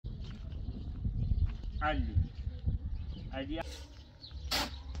علی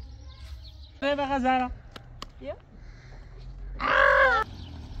بقى زهرة بیا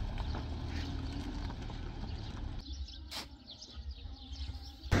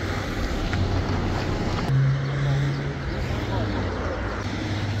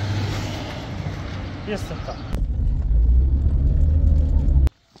يستقطع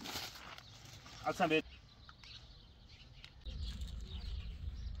اصلا بيت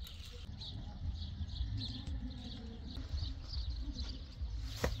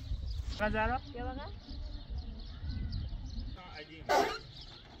زهرة بیا بقى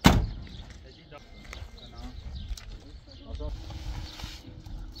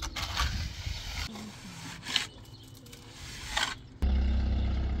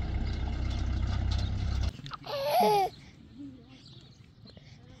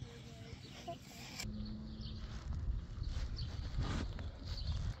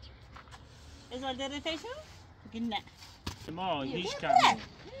ازال درتشو؟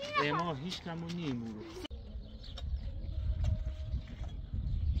 نه ما هیچ کمو نیمورو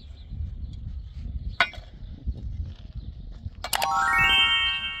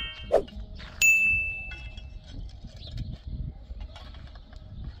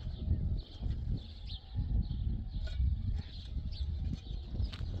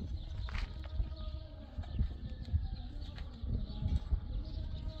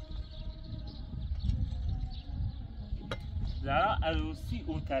زهرا عروسی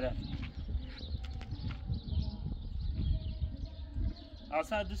اون طرف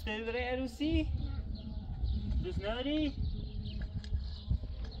اصلا دوست داری برای عروسی؟ دوست نداری؟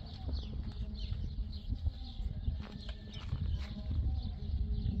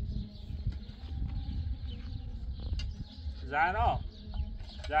 زهرا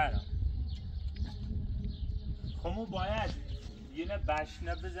خب باید یه نه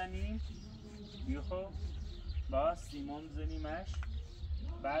بشنه بزنیم یه خب با سیمان بزنیمش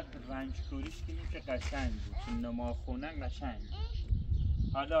بعد رنج کوریش کنیم که قشنگ بود که نما خونن قشنگ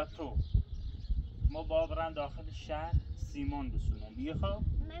حالا تو ما با برن داخل شهر سیمان بسونم بیا خب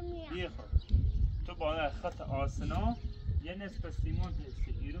بیا خب تو باید خط آسنا یه نصف سیمان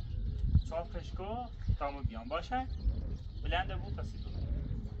بسید ایرو چاپش کو تا ما بیان باشه بلنده بود کسی کنم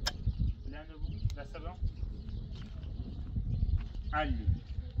بلنده بود دسته برام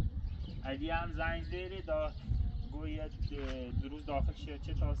علی هم زنگ دیره گوید دو روز داخل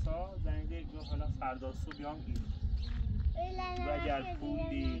شرکت تاسا زنگ دیره گو حالا فردا صبح بیام گیر و اگر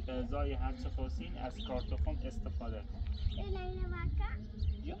پولی غذای هر چه خواستین از کارت خون استفاده کن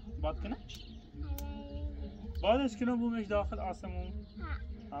یا باد کنش بادش کنم بومش داخل آسمون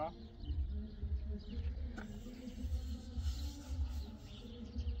ها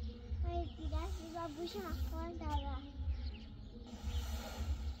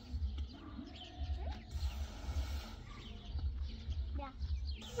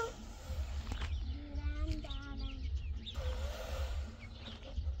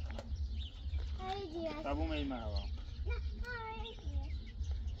بوم این محوا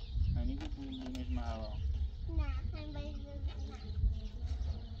هنی که بومش محوا نه هم باید نه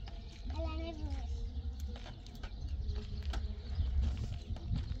الان بومش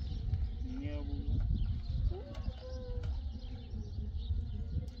نیه بوم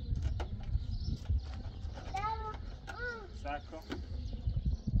سکو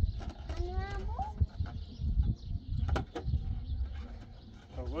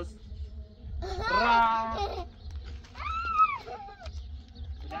August.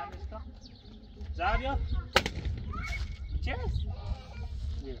 Zabia? Cheers.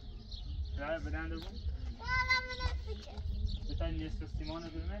 Yeah. Banana bu. Bir tane nesne simona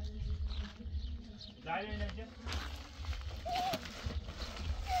bilme. Zabia ne?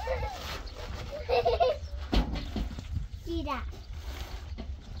 Tira.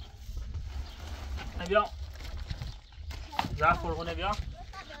 بیا. زا فرغونه بیا.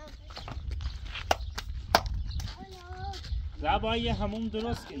 زا با یه هموم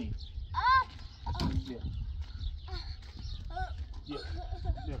درست کنی. بیا.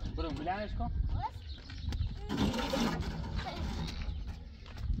 بیا. برو بلندش کن.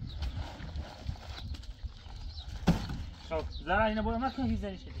 خب زا اینو برو مکن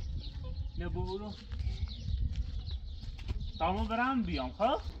هیزنی شدی. نه برو. تامو برام بیام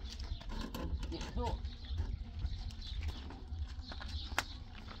خب. دو.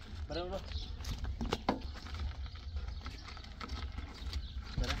 برو.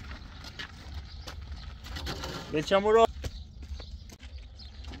 بچمورو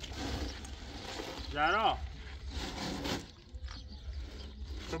زارا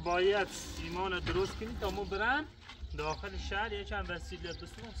تو باید سیمان درست کنی تا ما برن داخل شهر یه چند وسیله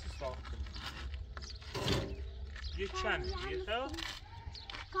بسونم سی ساخت کنی یه چند یه تا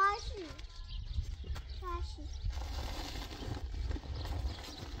کاشی کاشی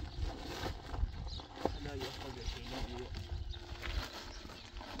نه یه خودش اینا دیگه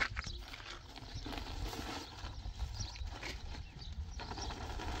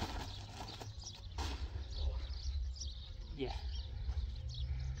یه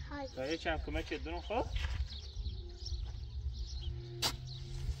تا یه چند کمک دونم خب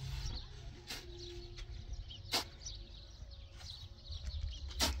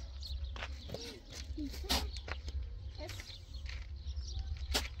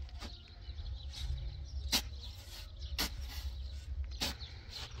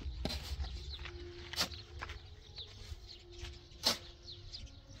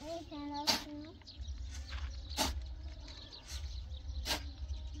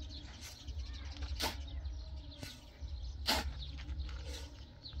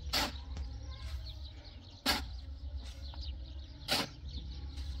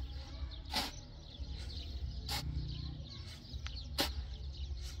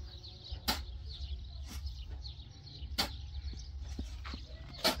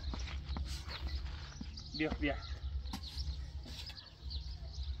بیا بیا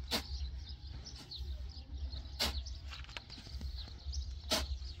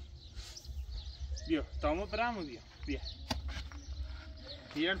بیا تامو برامو بیا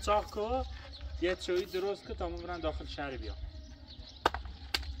بیرن چاق که یه چایی درست که تامو برن داخل شهر بیا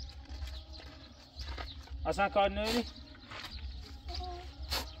اصلا کار نمیری؟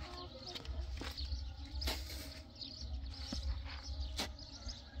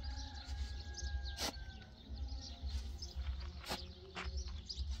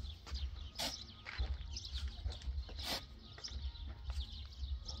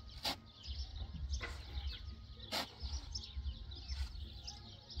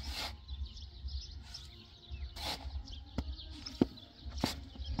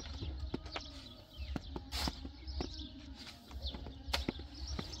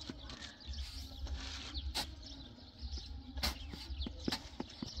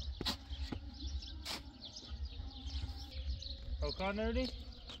 کار نمیری؟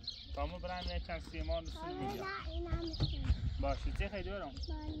 تامو برن یه چند سیمان رسول بگیر باشه چه خیلی دورم؟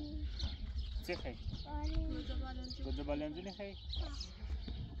 چه خیلی؟ گوجه بالنجونی خیلی؟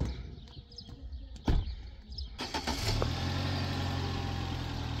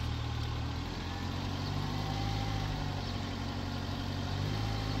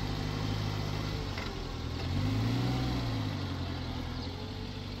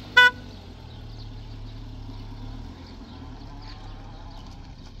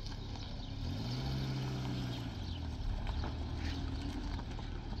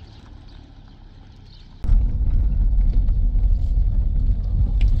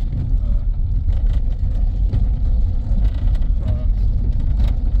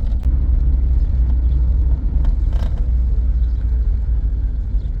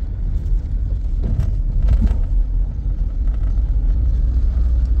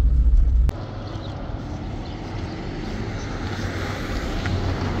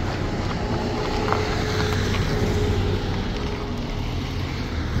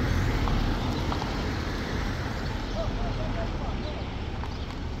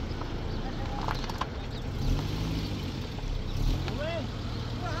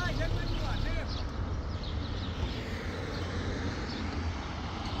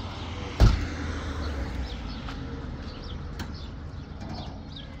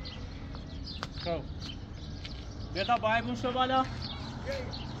 خب بقا باید شو بالا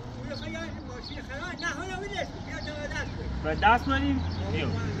به دست منیم بیو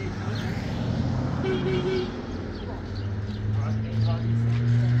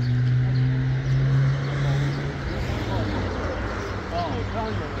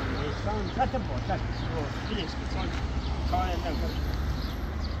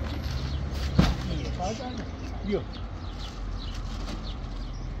بیو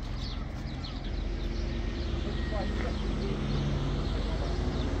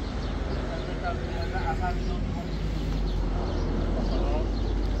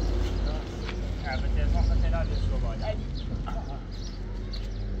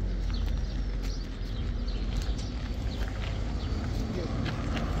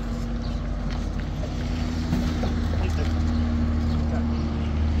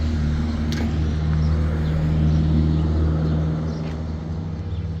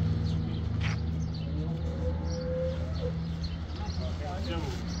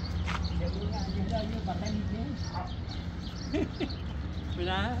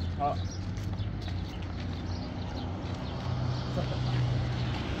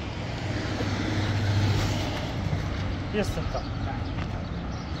 20 تا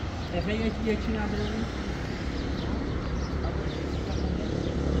دفعه یکی نبریم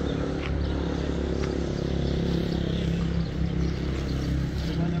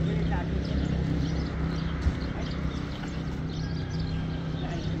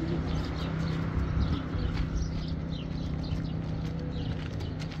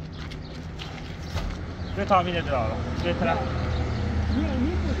به تامین درارم به طرف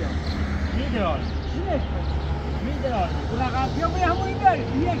میدرارم اون عقب بیا بیا همونی بیاری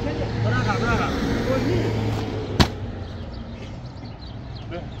بیا کده برقم بودی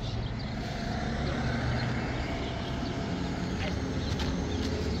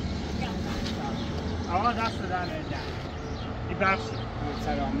آقا دست در این بخشی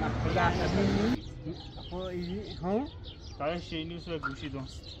سلامت خدا ها داره شینیوس و گوشی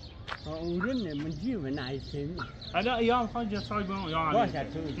دونست اونجا من جیو نایستیم حالا ایام خواهد جسای بام یا باشه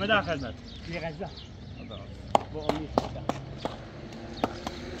تو مدار خدمت یه غذا خدا با امید خدا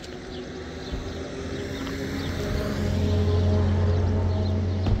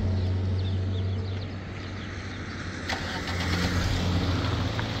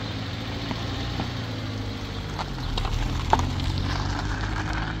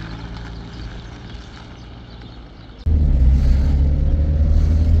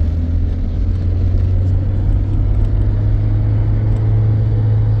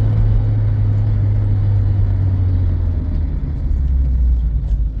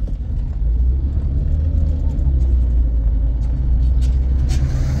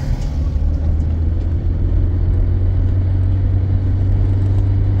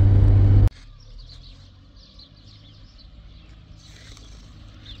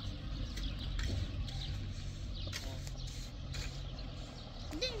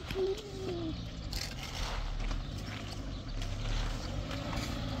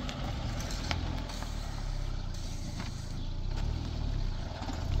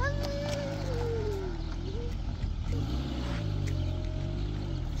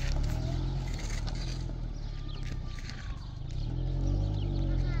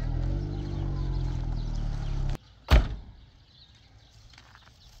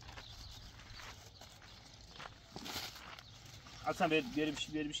اصلا بیاری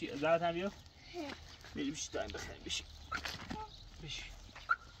بشی زرد هم بیا بیاری بشی دایم بخیریم بشی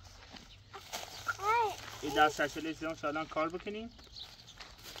این دست شکل ایستیدم شادان کار بکنیم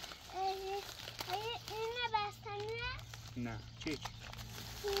اینه بستنه؟ نه چیچ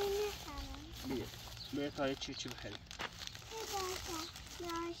اینه بیا بیا تا یه چیچی بخیریم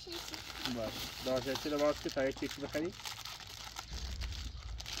باش داشتی رو باز که تا یه چیچی بخیریم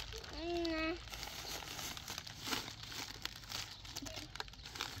نه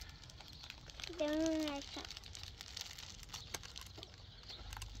دمون نکن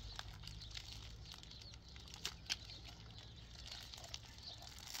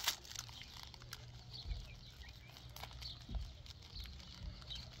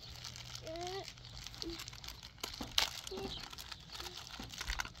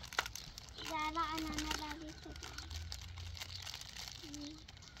زرا انانه بردی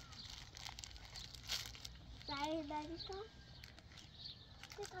زرا بردی کن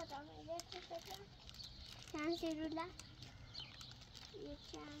چند روله یک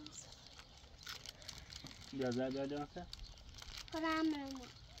چند بیا زرد بیاده ماسه خودم برمه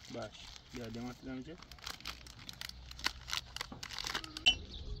باش بیاده ماسه دمجه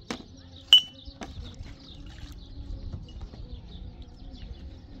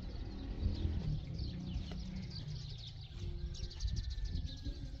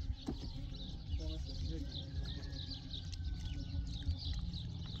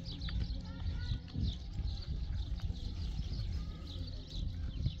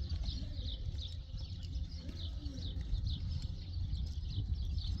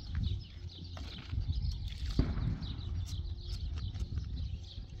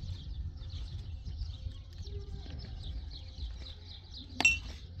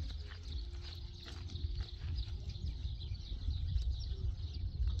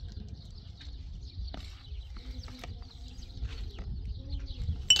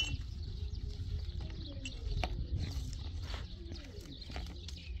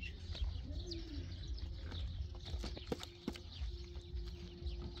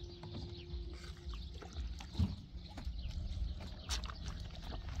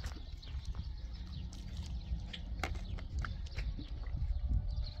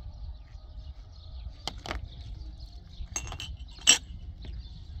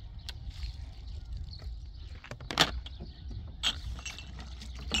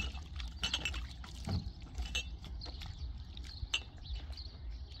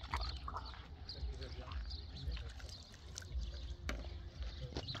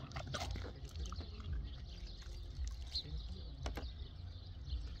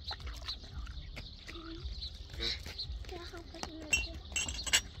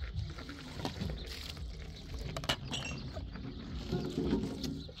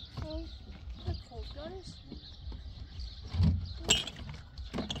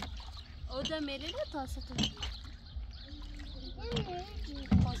میلی تاسته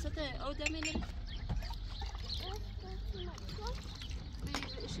تاسته او ده میلی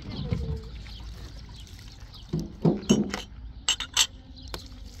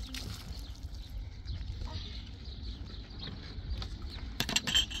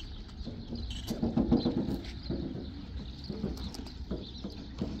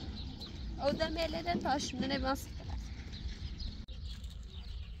او ده میلی ده تاش منه باست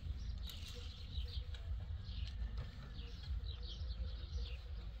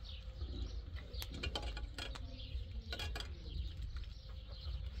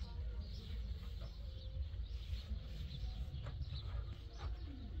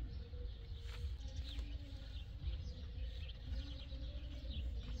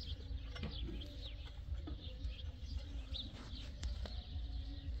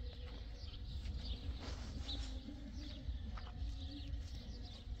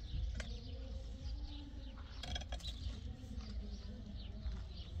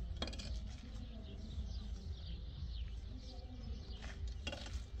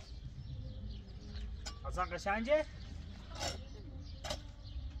اصلا قشنگه؟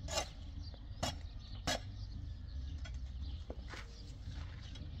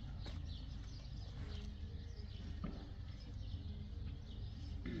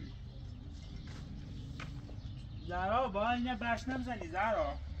 زهرا با اینه بش نمیزنی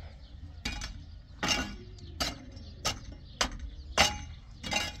زهرا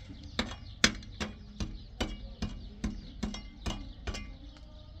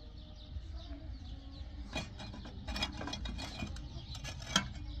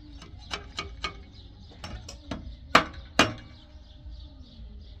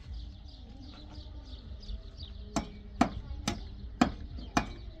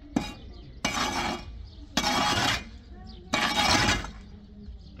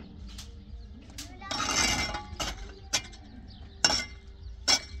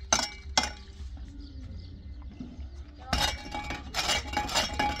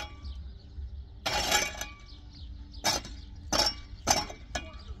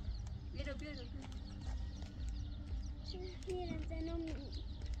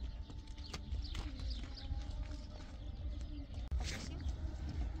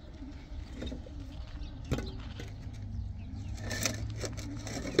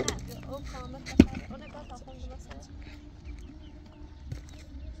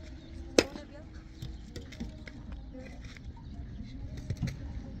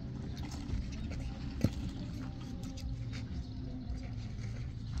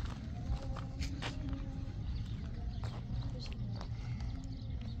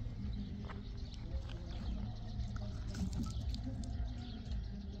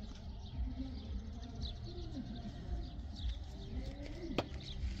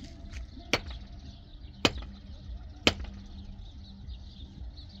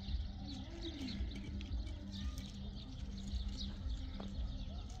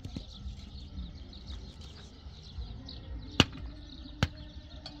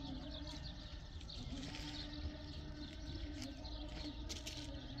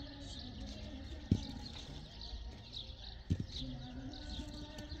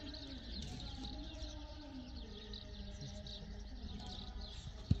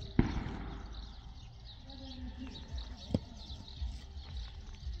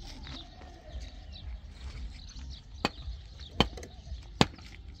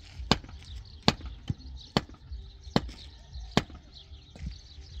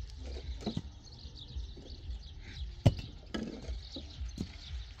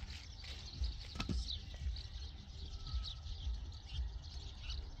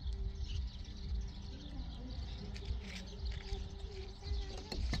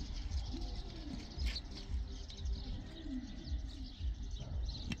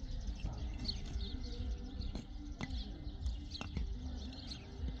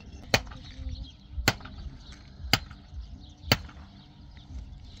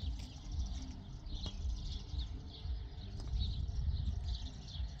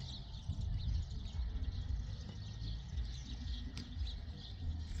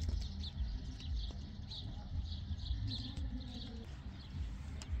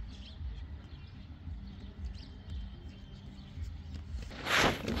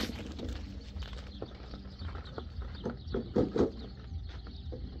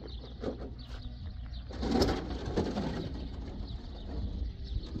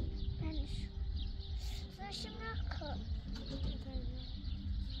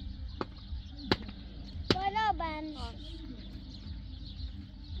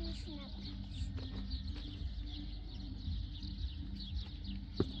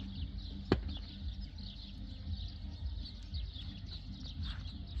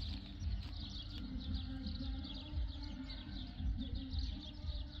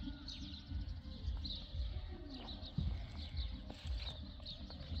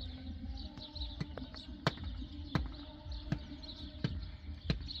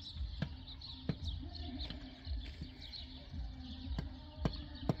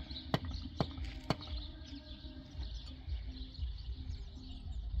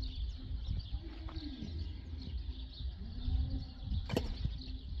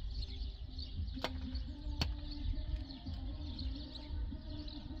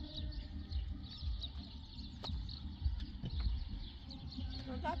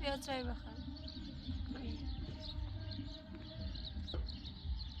چای بخور.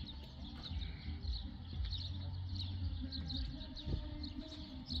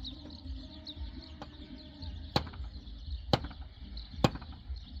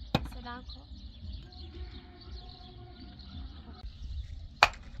 سلام کن.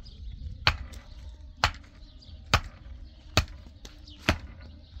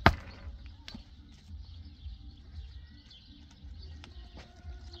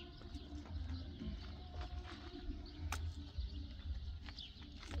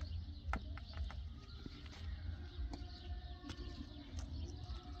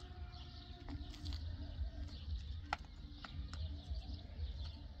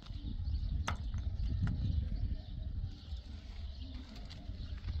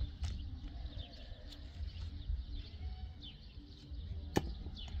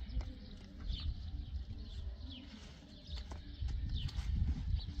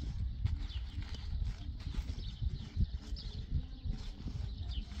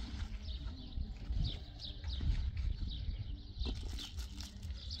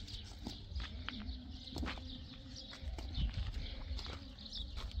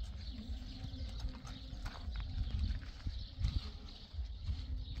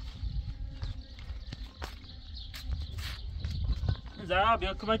 زهرا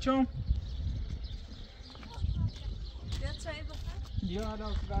بیا کمکم. بیا چای بخور. بیا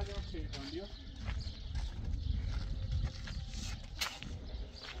آدم که بعد از پیدان بیا.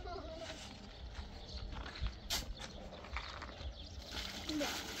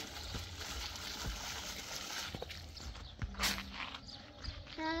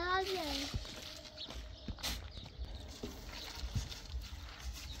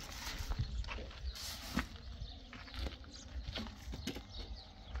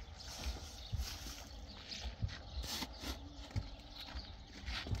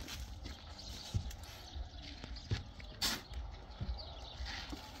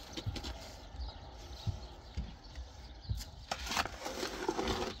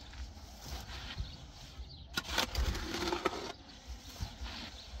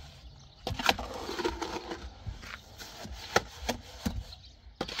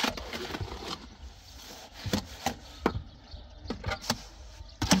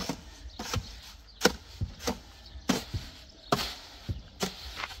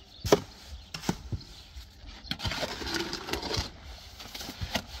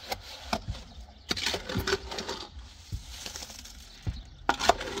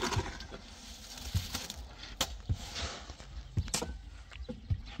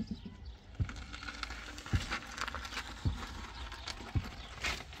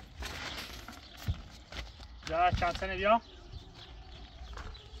 زهرا چند سنه بیا.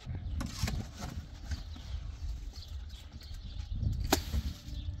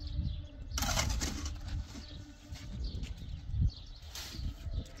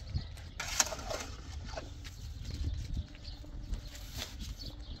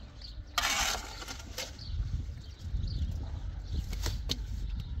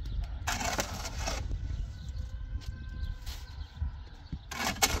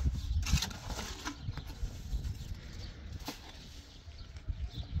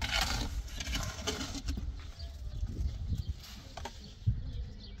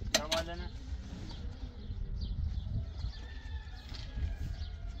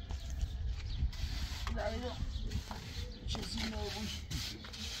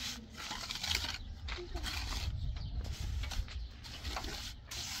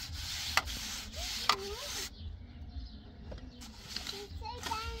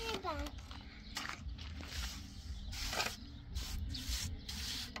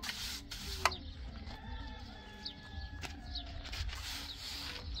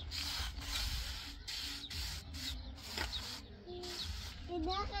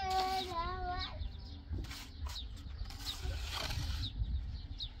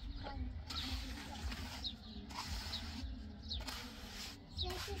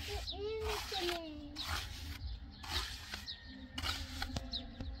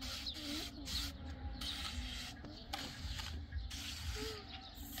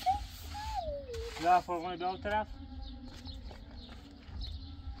 لا فرغوني بأول طرف.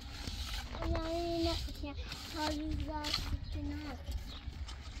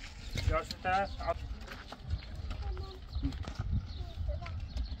 يا شو طرف عط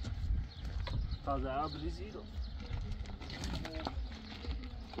تازه آب ریزی رو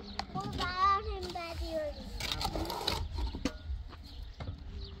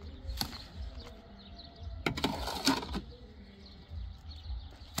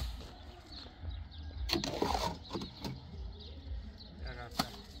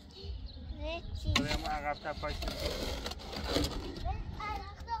تپاش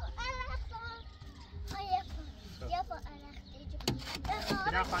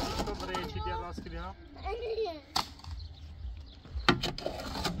نه خانیش تو برای چی دیر راست کردی ها؟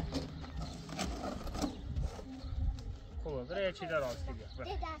 خوبه برای چی دیر راست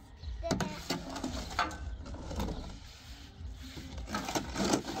کردی؟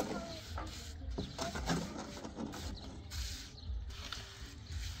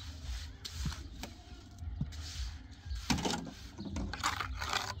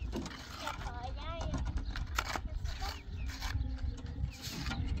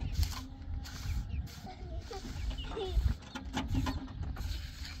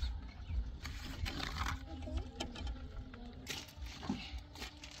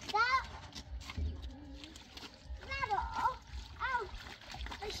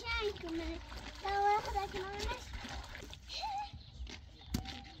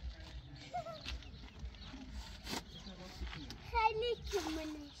 خیلی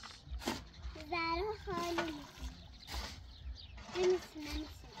کمونش زهرا خالی نمیتونه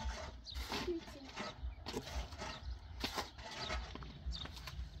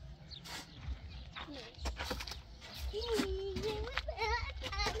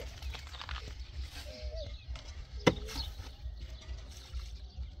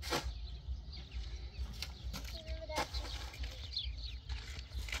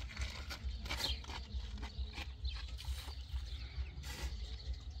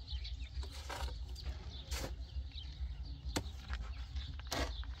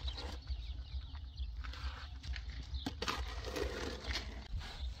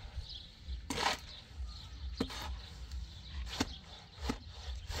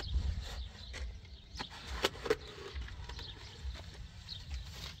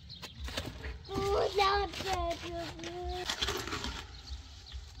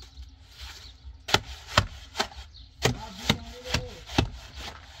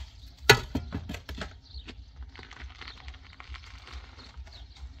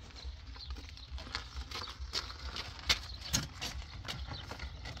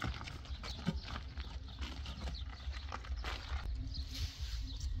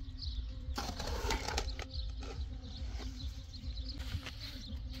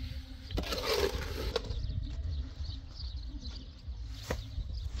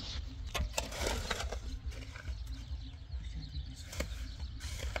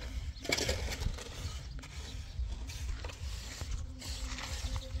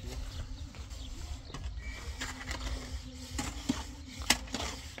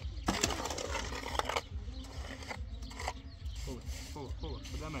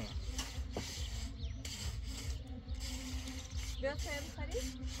بیا چای بخوری؟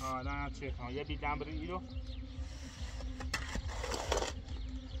 نه چه کنم یه بیدم بری ایرو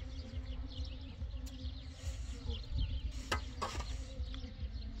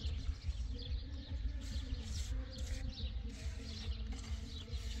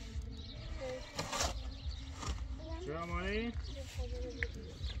چه امانی؟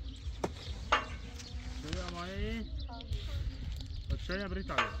 چه امانی؟ چه بری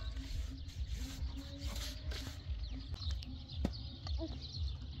تایی؟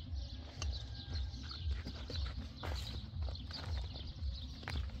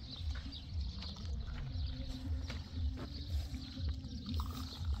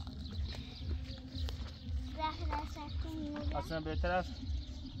 اصلا به طرف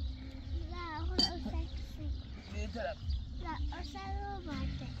نه خود اصلا به طرف نه اصلا رو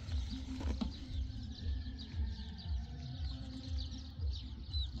باده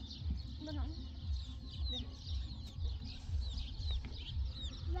برام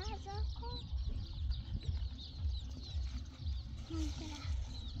لحظه کن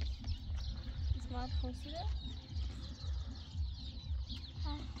اسمها پرسیده؟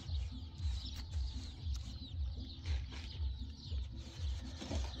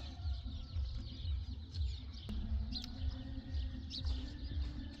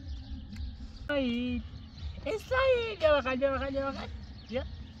 اسماعیل اسماعیل بیا بخواد بیا بخواد بیا بخواد بیا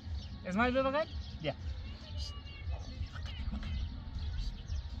اسماعیل بیا بخواد بیا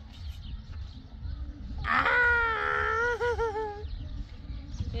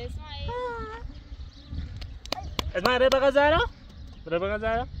اسماعیل اسماعیل ربع زهرا ربع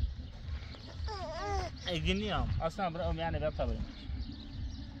زهرا ایگنیام اصلا برام یعنی بیا بریم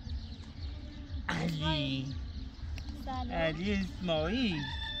علی علی اسماعیل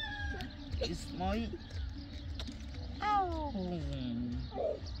اسماعیل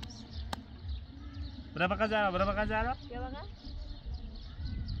berapa Zara? Berapa Zara? بیا بقى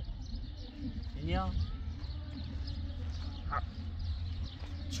Ini ya.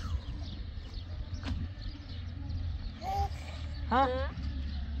 ها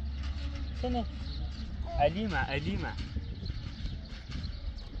شنو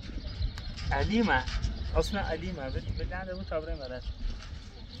أليمة أصلا أليمة بدي عنده مو خبرين مرات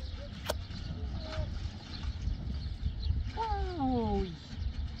أوي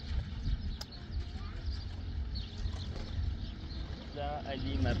لا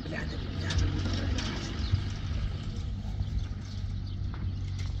أليمة بالعنده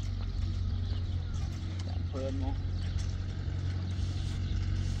Podemos.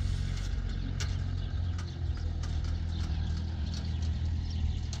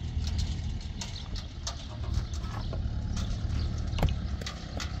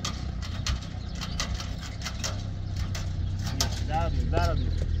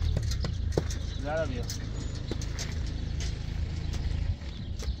 Zároveň.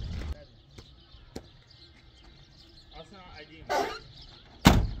 Aslında acıyım.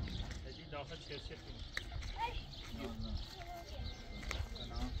 Acı daha çeşitli.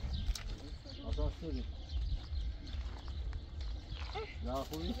 Asasları. Ya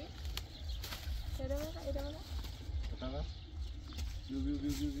خوبی؟ ادامه. بتمام.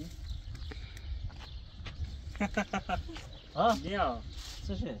 بیو. ها؟ بیا.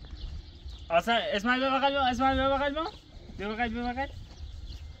 چشه؟ اصلا اسماعیل ببغل ببغل.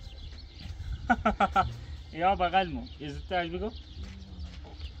 یا بغل مو. عزت بگو.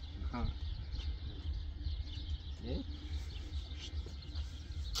 ها.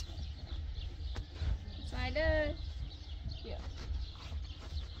 اسماعیل بیا.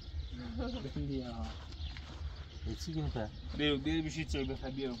 چی کنه؟ بیا بشید چه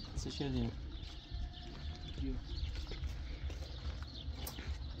بخواد بیا. چه شدی؟ بیا.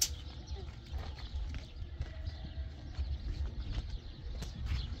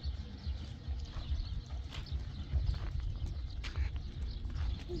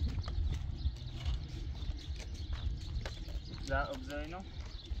 لا ابزاینو.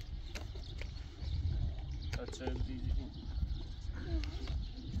 بچه دیدی.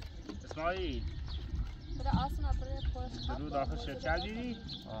 اسماعیل. برای آسنا برای پشت. درو داخل شکر دیدی؟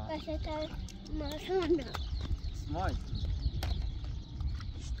 باشه تا ماشونه اسماعیل.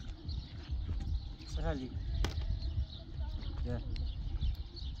 چه حالی؟ بیا.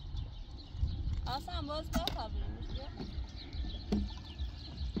 آسنا باز بخوابونیمش بیا.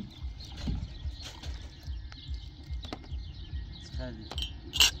 چه حالی؟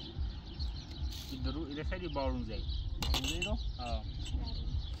 درو ایده خیلی بارون زد. بودی رو؟ آه.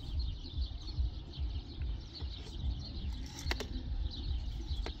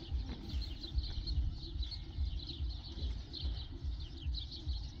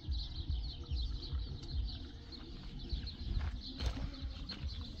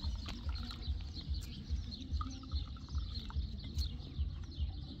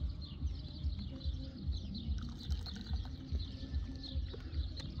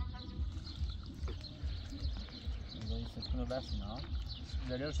 سکونو بس اینا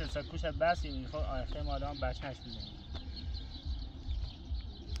دلیلش سکوش بس میخواد آخه مادام بچهش بزنه.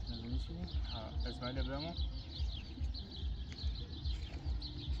 نزدی چی؟ ها اسماعیل برامو.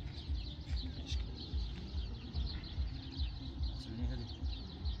 چی هدی؟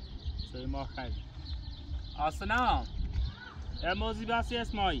 سوی ما خیلی. آسنا. یه موزی بسی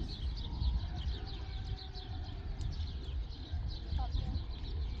اسماعیل.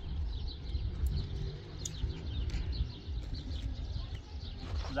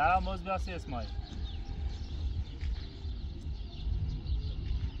 زرا موز بسی اسماعیل.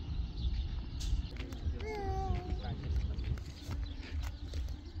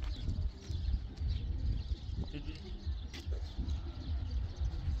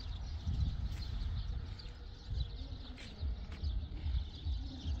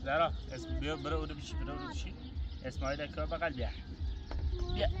 زرا بیا برو بشی اسماعیل که بغل بیا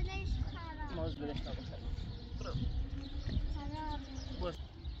موز برش نبخری برو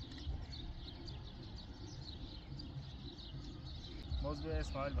موز بیا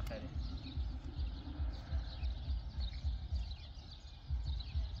اسماعیل بخری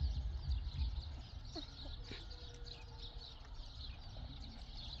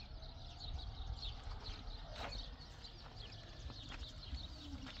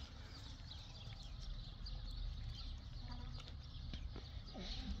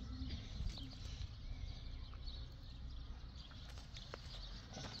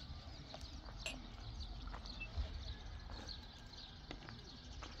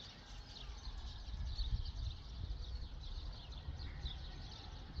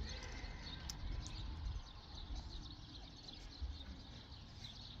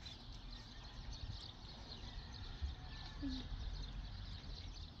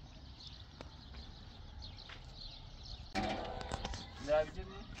ده بجد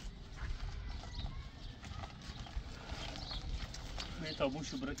من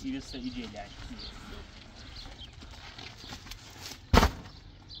تابوش برك يبسا يجي يعني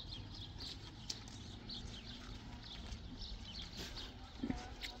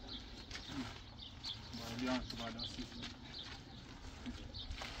ماليان سبحان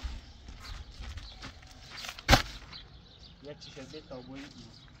یک چیشه تابوی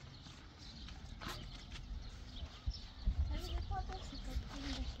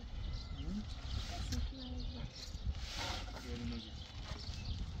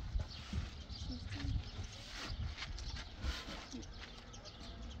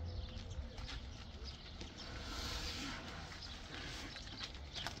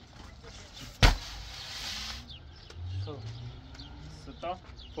ستا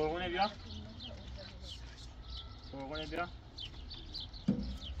فرغونه بیا فرغونه بیا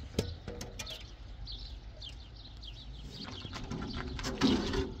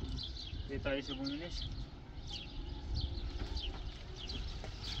detayı bunun iş.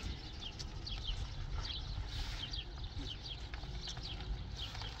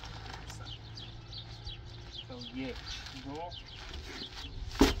 یک دو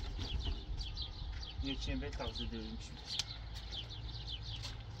یک چنبه تازه داریم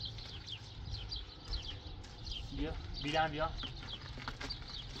بیا بیلم بیا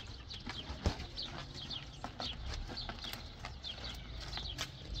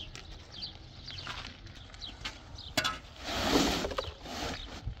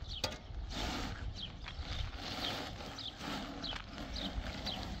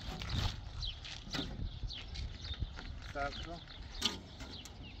Certo.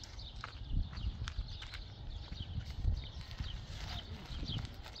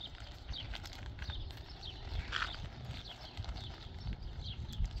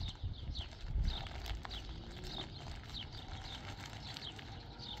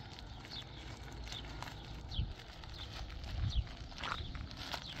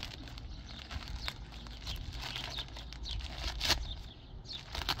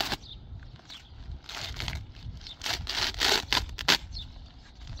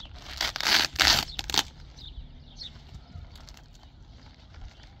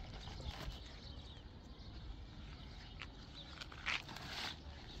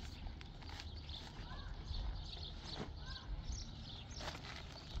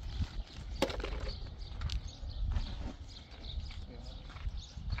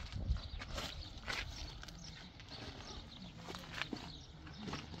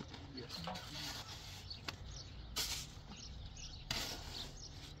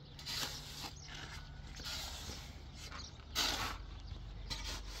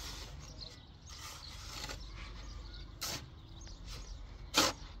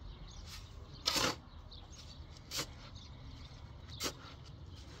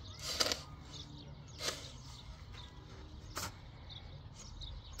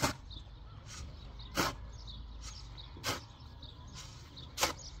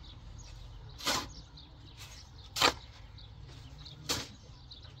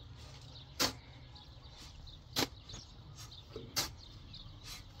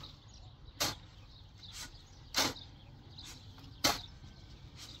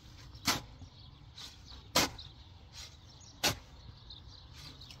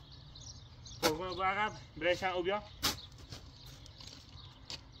 برو عقب برای چند او بیا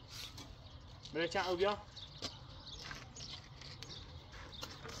برای چند او بیا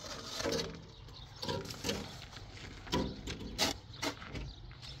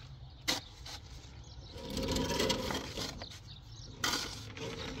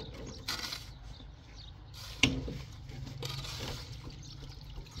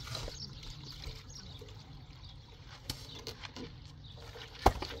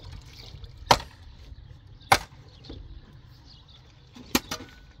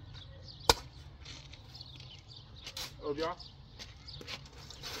او بیا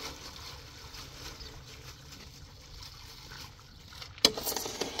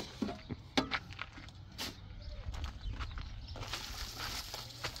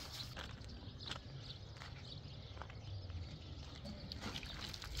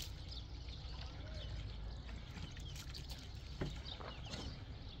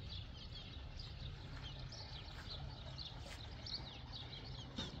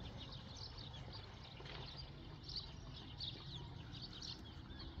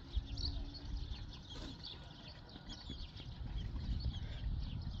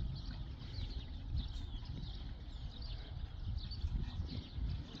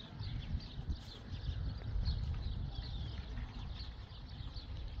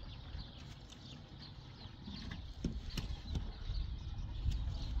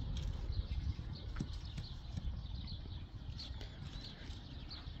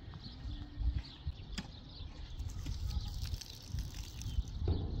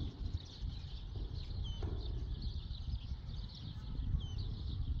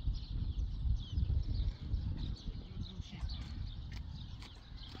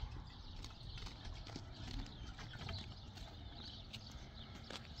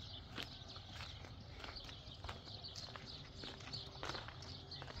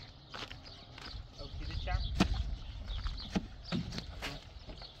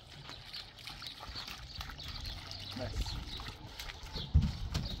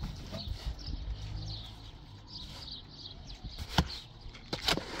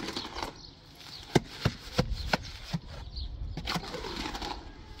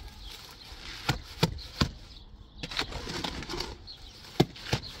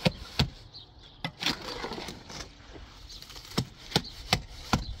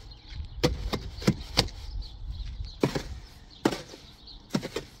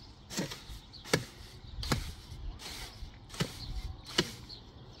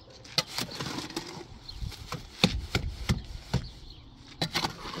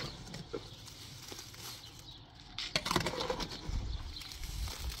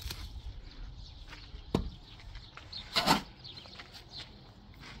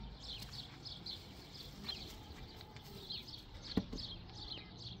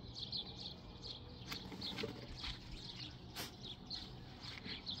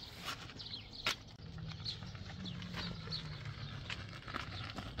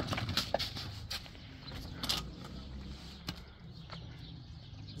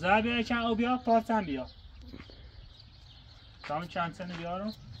زای بیا چند او بیا پارتن بیا تمام چند سنه بیا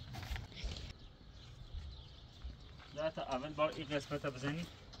رو زای تا اول بار این قسمت رو بزنی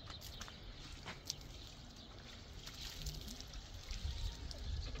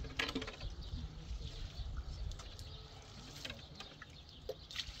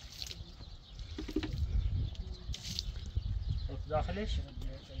داخلش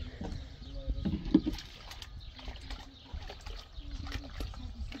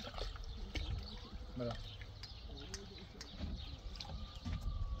برا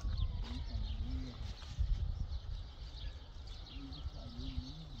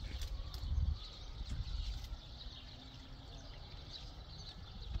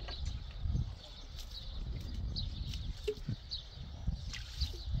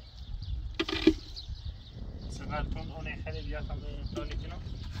سقطتون اون خیلی بیاد هم امتحانی کنم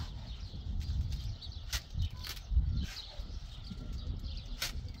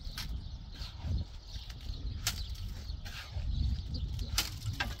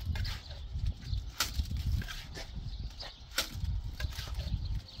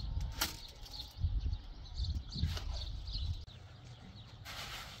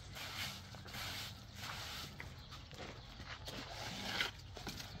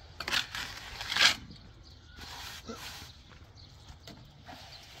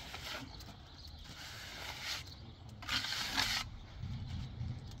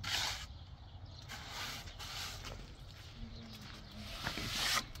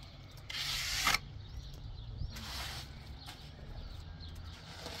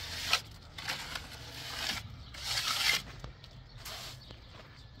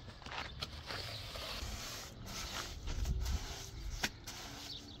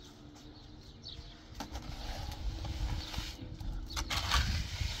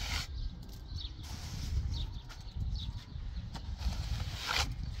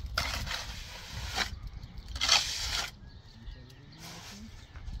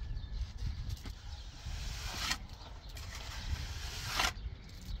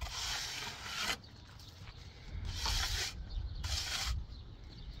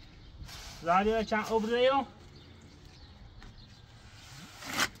زادی چند ابریو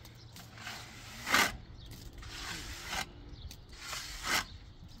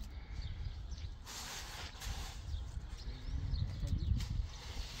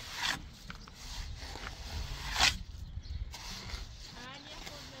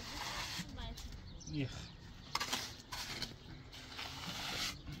یخ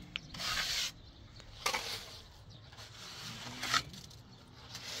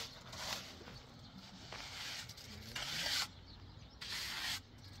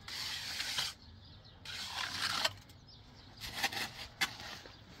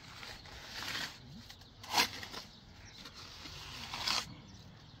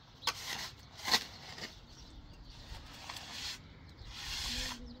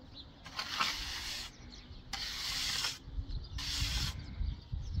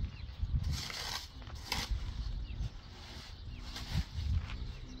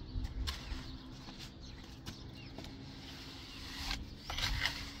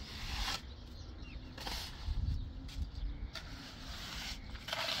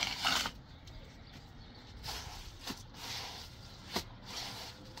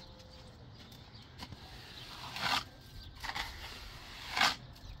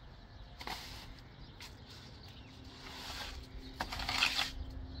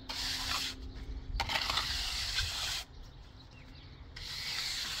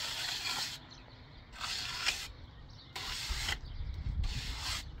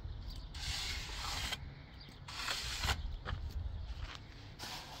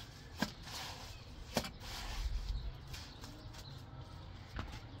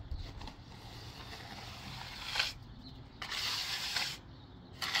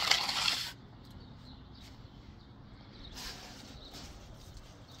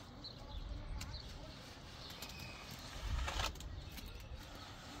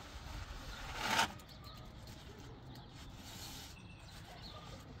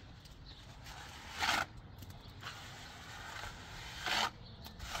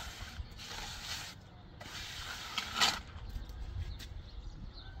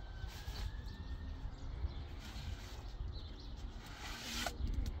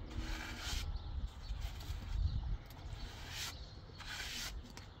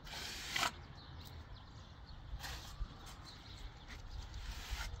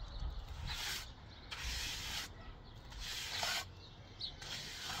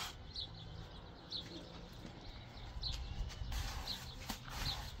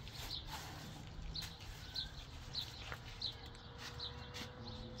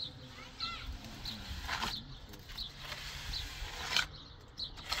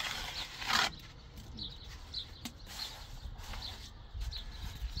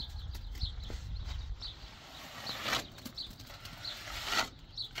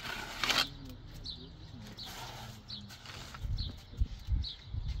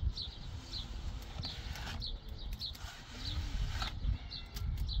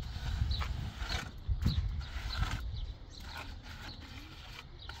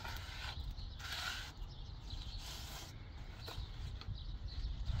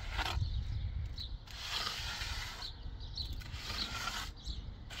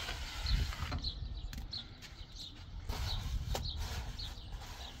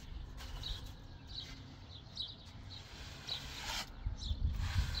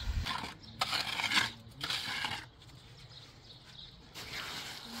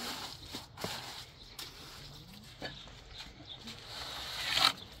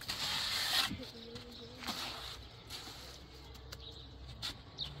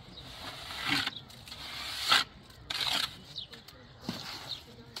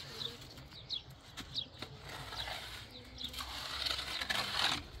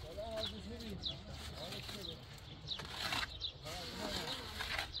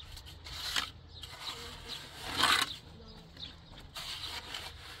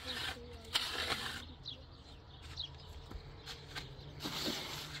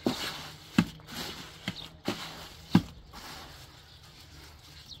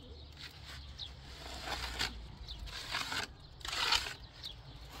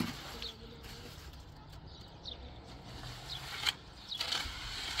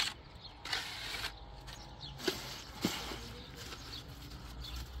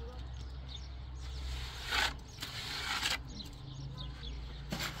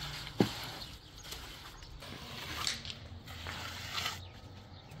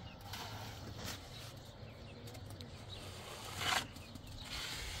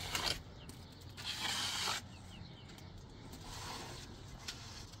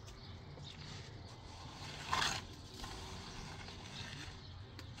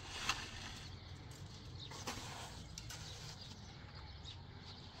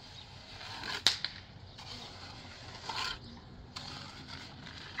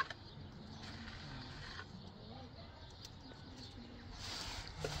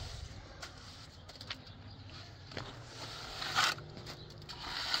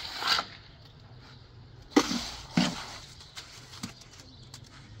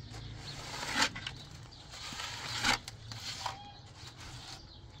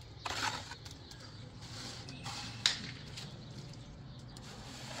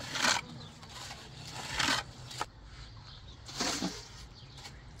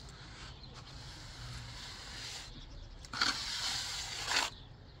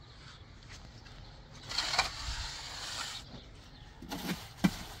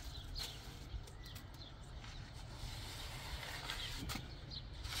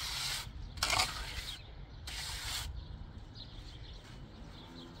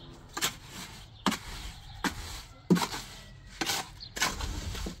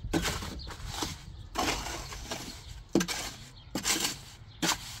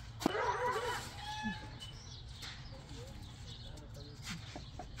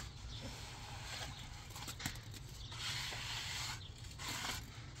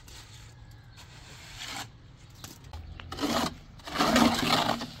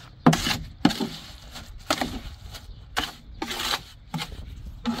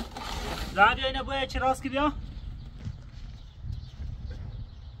زهر بیا اینه باید چه راست که بیا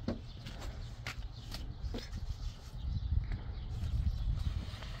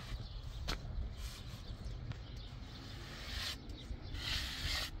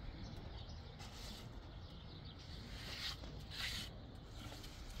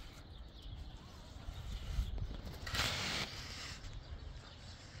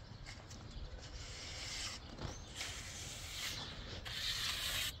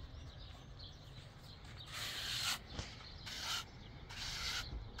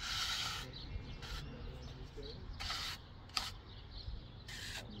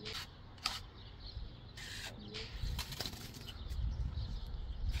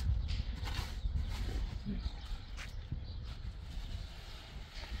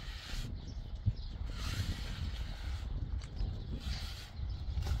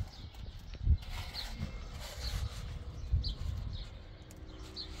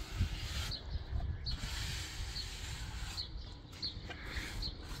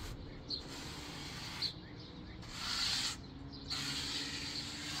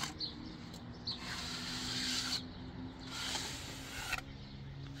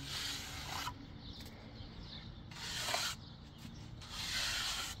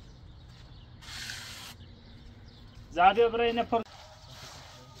زهر بیا برای اینه پر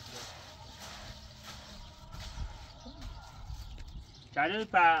چلی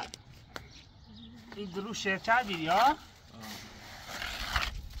پا این درو شرچه دیدی ها؟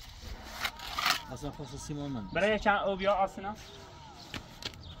 اصلا خواست سیمان من برای چند او بیا آسنا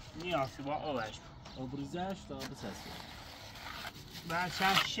نیاسی با اوش او بریزش تا بساسی برای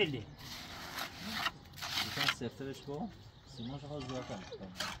چند شلی بکن سفترش با سیمان شو خواست زیادتر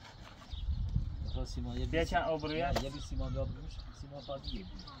خواست سیمان یه بیا چند او برویش یه بی سیمان بیا بروش سیمان خواهد یه بی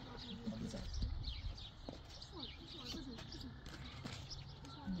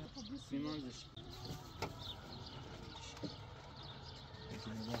سیمان زش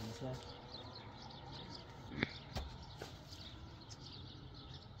سیمان بیا مثلا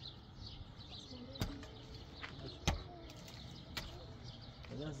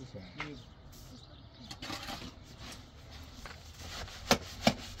Biraz dışarı.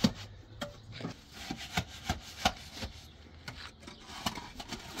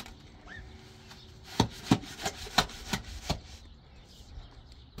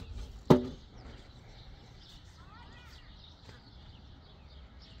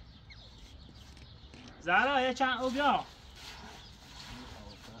 زهرا یه چند او بیا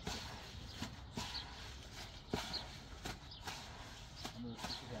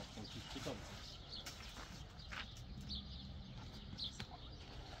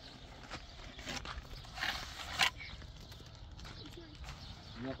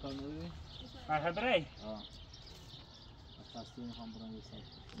Ya kanuri? مرحبا ری خسته میخوام برم یه ساعت.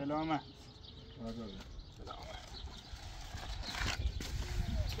 سلامه آزاده.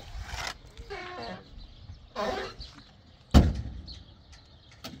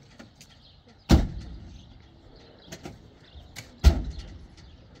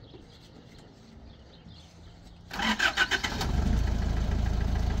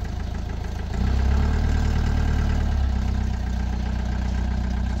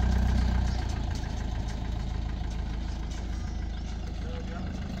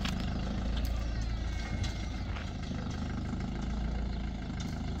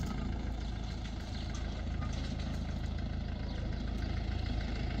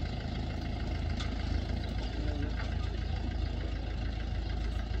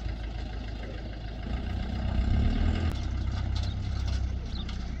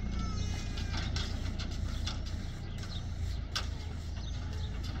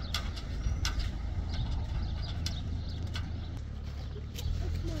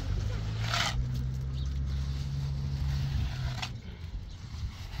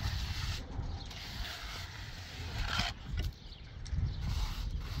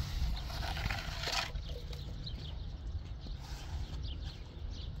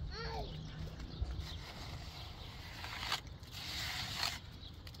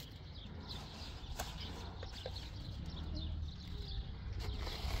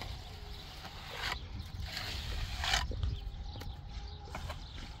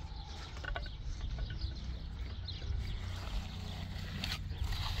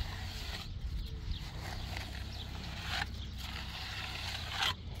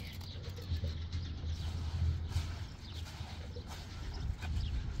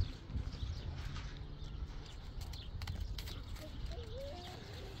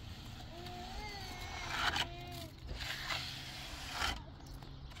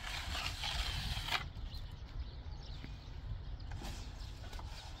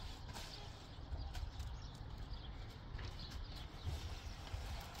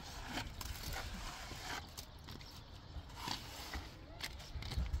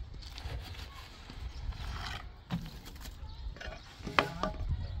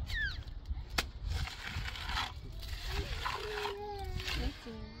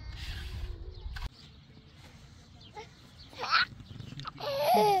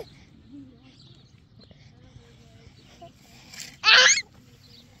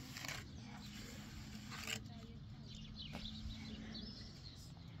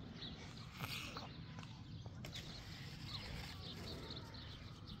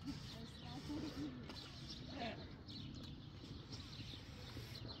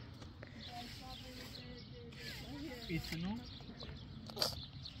 İçini.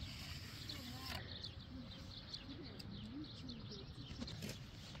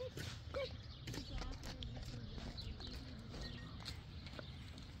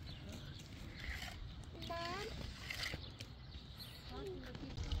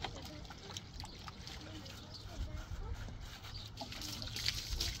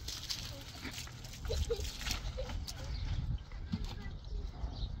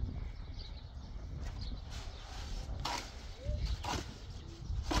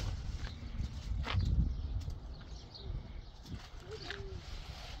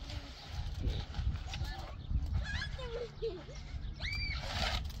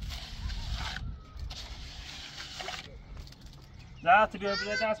 Zaten bir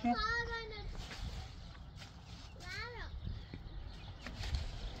öbür ders mi?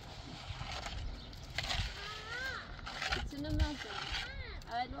 İçini ben sana.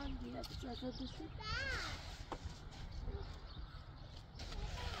 Evet var diye. Zaten düşün.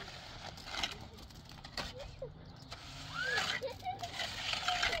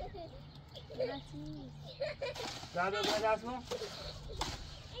 Zaten öbür ders mi?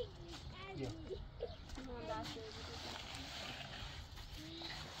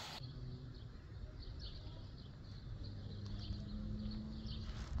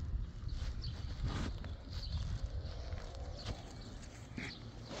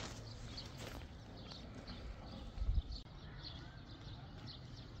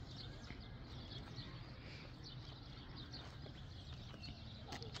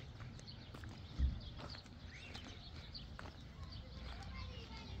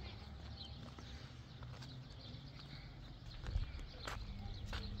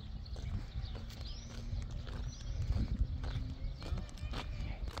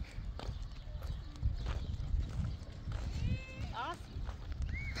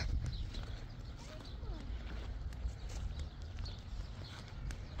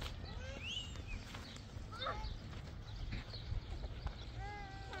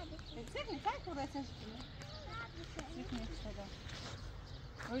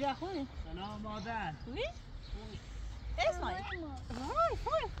 Öyle koy. Sana maden. Oui. اسمعي. هاي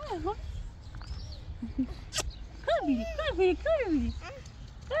هاي هاي هاي. كبري كبري كبري.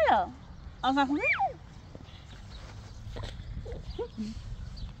 هلا. أصلاً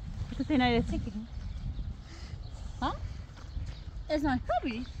كنت هنا يتسكت. ها؟ اسمعي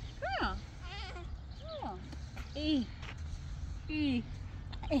كبري. ها. ها. إيه. إيه.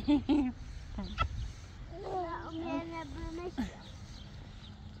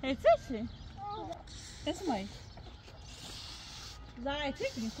 يتسكت. اسمعي. زاي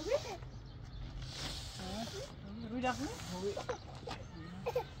تكني كبري. روی داخلی؟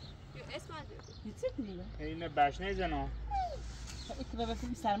 اسم عادی. یتسکنی به. اینه بشنه زنه. ایت به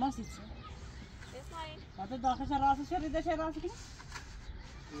فیلم سرماس ایت. اسماعیل. بعد داخلش راسش شده چه راست کنی؟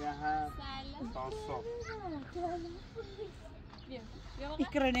 یه ها. سلام. تاسو. بیا. بیا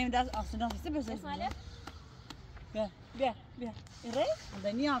ایکر نیم دست آسنا است بزن. اسماعیل. بیا بیا بیا. ایره؟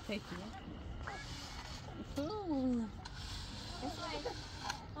 دنی آفیتی. اسماعیل.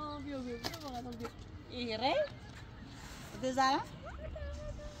 بیا بیا بیا واقعا بیا. ایره؟ دزارا؟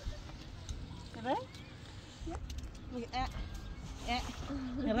 ایره؟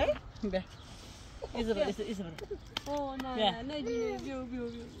 ایره؟ بیا. ایزبر. نه نه بیا بیا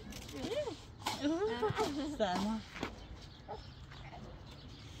بیا. سلام.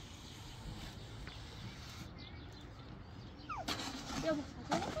 بیا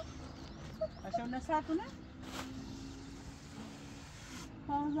عشان نسافونه؟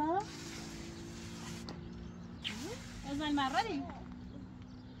 فازا؟ از المرة دي؟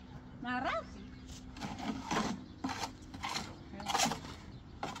 مرة؟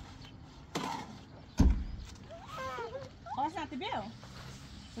 خلاص اعتبيه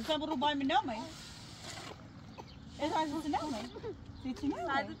تصبر رباي من نومي ايش عايز تنامي؟ تنامي؟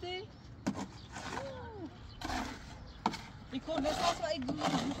 سعادتي. يكون بس خلاص بقى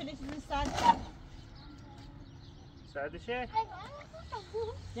يقول ليش الساعة ساعد شه؟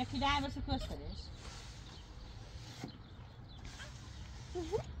 ياكل داعي بس كويس ليش؟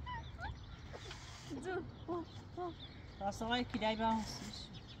 خلاص هواي كده يبقى هسش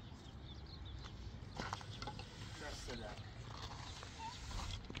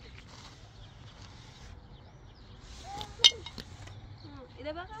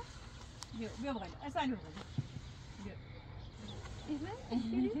إذا بقى. بيبغى اسأله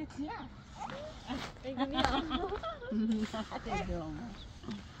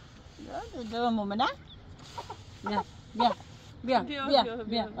ده ممنع بيا بيا بيا بيا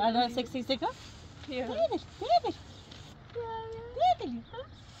بيا هذا سكسي سكة تقدر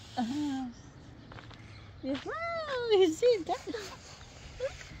يزيد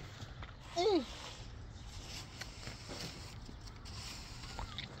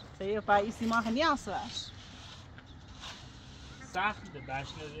سيو بايسي ما هني عصاش سخت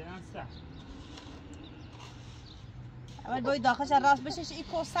بشنه دیدن سخت. اول باید داخلش راس بشش ای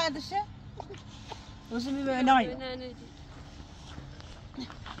کو سردشه روزی میبینه نای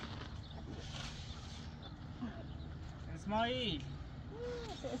اسماعیل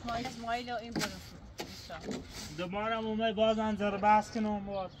اسماعیل و این برسو دوباره اومد باز انظر بحث کنم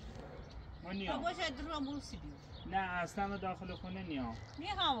باز من نیام باشه درو موسی بیو نه اصلا داخل خونه نیام نی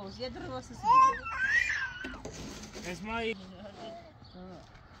هاوس یه درو واسه اسماعیل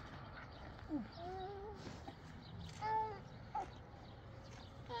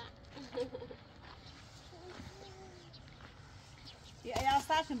یا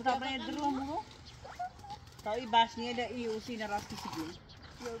استاشم بتا برای درو مو تا ای باش نیه ده ای اوسی نراست کسی بیو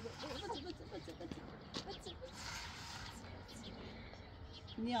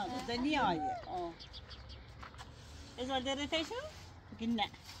نیاد ده نیایه از ول داره تیشو نه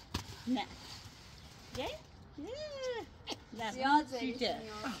نه یه نه زیاد زیرش سیده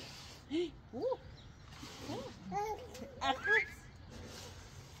میاد. اخوت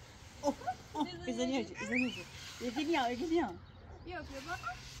izleniyor. İzleniyor. بیا بیا بابا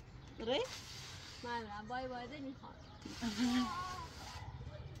Burayı? من میرم بای بای نمیخوام.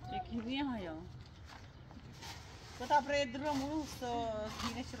 İzleniyor ya. Kota برای درمون است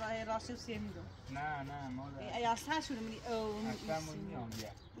اینش راه راستی سیمیدو. نه مادر یا ساشون منی او اصلا من نیام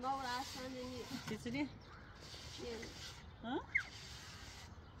بیا ما اصلا نمیاد. چیزی؟ ها؟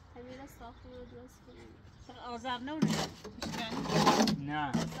 همین ساختمون رو درست کنیم. آزار نونه. مشکلی؟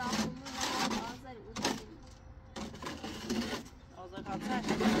 نه ساختمون رو آزار اونیم. آزار کاتش.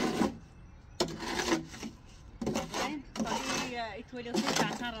 این کاری ایتالیا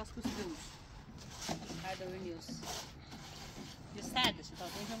سه راست کشیدم. هذا وينيوس. يستعدش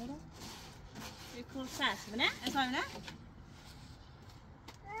تعطيه كاميرا؟ يكون ساس منع؟ اسمع منع؟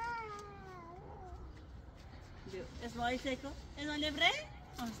 اسمع اي سيكو؟ اسمع لبري؟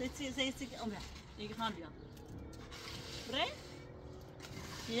 سيك امرا يجي خان بيان. بري؟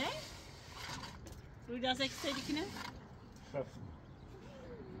 يا؟ رودا سيك سيدكنا؟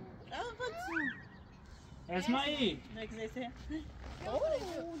 اسماعیل Like they say. Oh,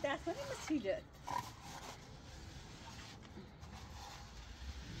 that's what I must see that.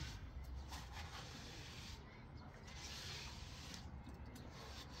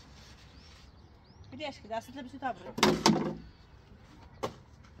 بديش كده أصلا بشو تابري.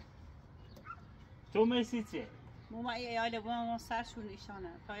 تو میسی چه؟ مو ما إيه يا ما صار شو نشانه.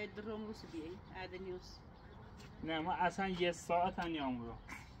 فايد دروم روس بيجي. هذا نيوز. نه ما اصلا یه ساعت نیام رو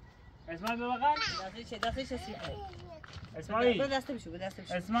اسماعیل ببغل دستش سیبه. اسماعیل دست بشو دست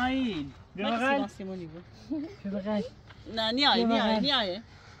بشو. اسماعیل ببغل سیمونی بود. ببغل نه نیای.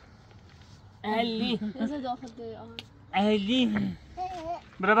 علی بذار داخل دوی آهن. علی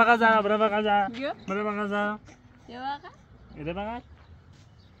برا بغل زن برا بغل زن بیا. برا بغل زن بیا واقعا. ایده بغل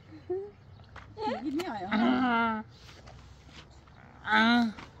نیای.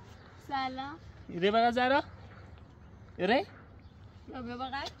 سلام. ایده بغل زن ایده بیا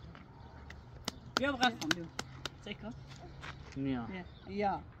بغل. بیا بغل خون بیا. سیکو. نیا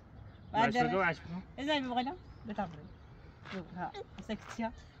یا. باش بگو باش بگو إذا بغلا بتابري. ها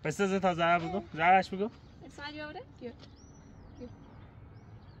سكتيا. بس از تا زن بگو زنش بگو اسمع بیا بره. بیا.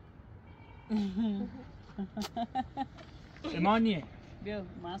 ایمانیه بيو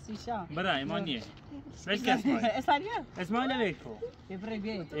ما سيشا. برا ایمانیه بس اسماعیل اسمعي. اسماعیل بگو بيبري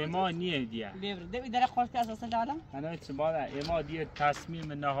بي. ایمانیه دیگه بيبري ده إذا خالك أساسا لا. انا اتبالا اما دیگه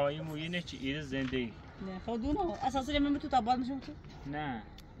تصمیم نهایی مو اینه که ایره زندگی خودونه أساسا لما متو تابال مش متو. نه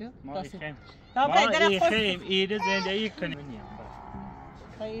بيو. ما ایخیم طب ما إذا خالك. ایخیم ایره زندگی کنیم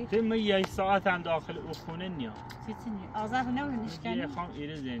طيب. تو یه ساعت هم داخل او خونه نیا سيتني. أزاف نقول دیگه نشكان. خواهم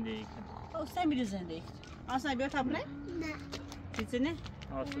ایره زندگی کنم أو سامي زندي. أصلا بيو تابري. نه سيتني.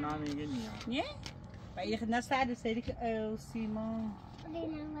 آسنا میگه نیا نيه. فأيخ الناس سعد سيرك سيما.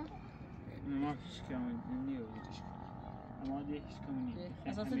 دینم ما هیچ کم نیا بودش اما دیگه هیچ کم نیا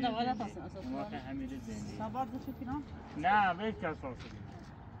أساسا ده غلط أصلا ما أساسا. همیره زندگی صباح بشو فينا. نه بیت که اساسی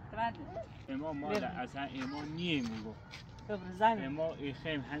بعد. اما ما اصلا اما نیم میگو بيبري زايد. اما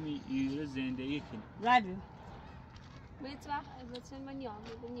ایخیم همین ایره زندگی کنیم زايد. بتوح بتشن من يوم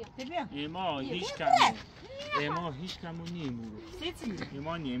بنيوم. تبيه. اما هیچ کم اما هیچ کمو نیم میگو سيتني.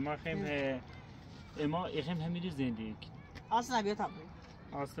 اما نیم ما خیم اما ایخیم همیره زندگی کنیم أصلا بيو تابري.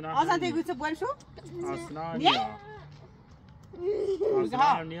 آسنا أصلا تيجي تبون شو؟ آسنا نیا؟ نیا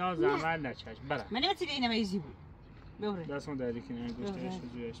آسنا نیا زمان نچش برا من ما تبي ما يجيبوا. بيوري. دستون داری کنه گوشتش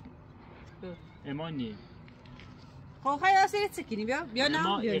جویش بيوري. اما نیم خب خیلی سری سکنی بیا بیا نه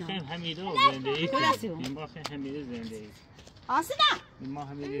ما بیا خیلی نه حمیده زندگی تو نسیم. کنیم ما خیلی حمیده زندگی آسینا ما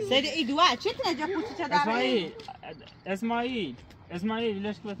حمیده سری ایدوا چی تنجا پوچی چه داره اسماعیل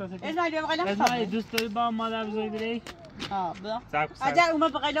ليش كنت تسكت اسماعیل بیا بغلام اسماعیل دوست داری با مادر بزرگ بری ها بیا ساكو اجا اوما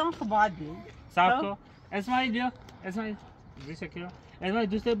بغلام خباد بی ساكو اسماعیل بیا اسماعیل بیشه کیو اسماعیل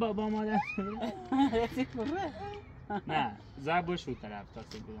دوست داری با مادر نه زاب شو طرف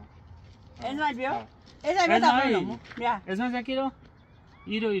تاسو بیرون اسماعیل بیا اسماعیل بیا بغلام بیا اسماعیل زکیرو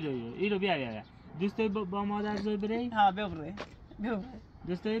ایرو بیا دوست داری با مادر بزرگ بری ها بیا بره بیا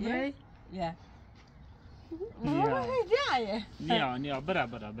دوست داری بری بیا بیا بیا نیا برا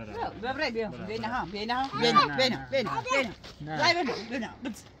بیا بیا بیا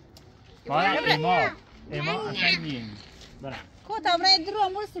اما اصلا نیم برا کو تا برای درو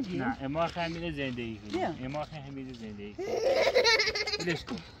مرس بیا نه اما خمیده زندگی کنیم اما خمیده زندگی کنیم بلش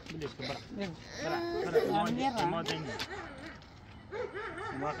کن برا اما دنگی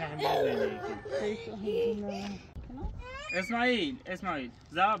اما خمیده زندگی کنیم اسماعیل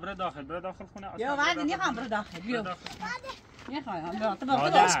زا برا داخل خونه بیا بعد نخوام برو داخل بیا نخوام بیا تو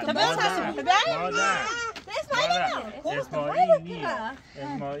مادر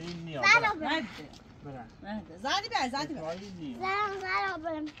اسماعیل نیا برا زادی بیا اسماعیل نیا زرم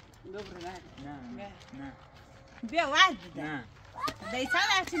برم نه بیا واحد نه دیسان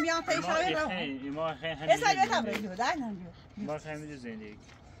افتی میاد تا ایشالا رو ما خیلی اسماعیل بیا تا برو دای نه بیا ما خیلی زندگی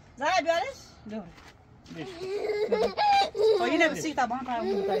زارا بیارش بیا خب اینه بسی تا با هم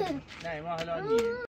نه ما حالا نیم